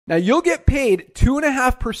Now, you'll get paid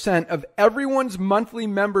 2.5% of everyone's monthly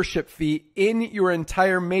membership fee in your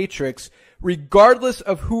entire matrix, regardless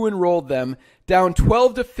of who enrolled them, down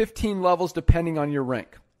 12 to 15 levels depending on your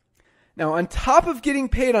rank. Now, on top of getting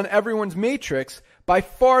paid on everyone's matrix, by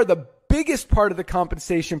far the biggest part of the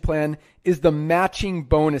compensation plan is the matching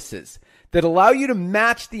bonuses that allow you to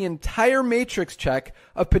match the entire matrix check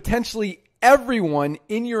of potentially everyone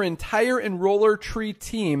in your entire enroller tree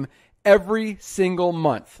team every single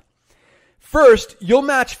month. First, you'll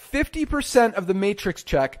match 50% of the matrix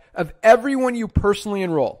check of everyone you personally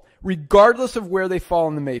enroll, regardless of where they fall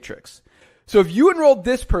in the matrix. So if you enrolled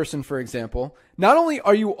this person, for example, not only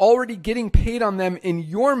are you already getting paid on them in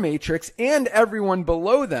your matrix and everyone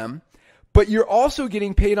below them, but you're also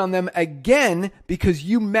getting paid on them again because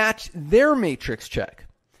you matched their matrix check.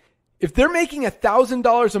 If they're making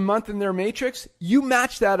 $1,000 a month in their matrix, you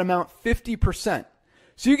match that amount 50%.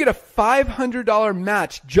 So you get a $500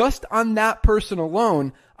 match just on that person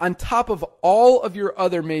alone on top of all of your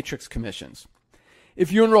other matrix commissions.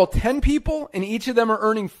 If you enroll 10 people and each of them are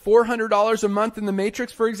earning $400 a month in the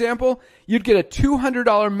matrix, for example, you'd get a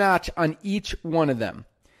 $200 match on each one of them.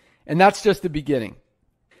 And that's just the beginning.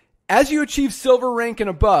 As you achieve silver rank and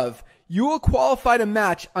above, you will qualify to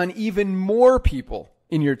match on even more people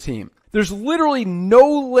in your team. There's literally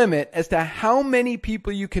no limit as to how many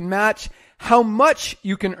people you can match, how much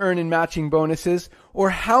you can earn in matching bonuses, or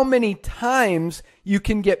how many times you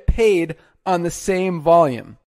can get paid on the same volume.